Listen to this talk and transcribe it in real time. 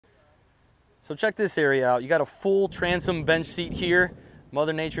So check this area out. You got a full transom bench seat here.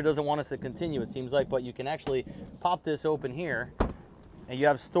 Mother Nature doesn't want us to continue, it seems like, but you can actually pop this open here. And you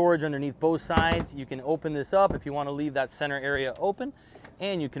have storage underneath both sides. You can open this up if you want to leave that center area open.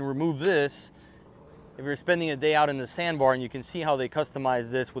 And you can remove this if you're spending a day out in the sandbar, and you can see how they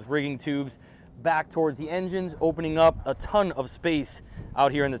customize this with rigging tubes back towards the engines, opening up a ton of space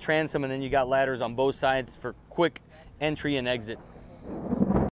out here in the transom, and then you got ladders on both sides for quick entry and exit.